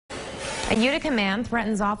A Utica man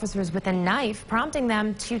threatens officers with a knife, prompting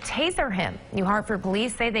them to taser him. New Hartford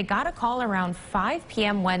police say they got a call around 5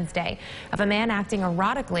 p.m. Wednesday of a man acting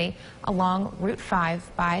erotically along Route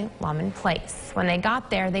 5 by Lawman Place. When they got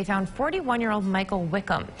there, they found 41-year-old Michael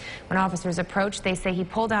Wickham. When officers approached, they say he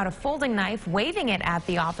pulled out a folding knife, waving it at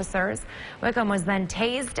the officers. Wickham was then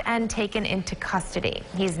tased and taken into custody.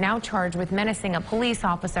 He's now charged with menacing a police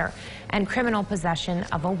officer and criminal possession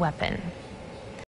of a weapon.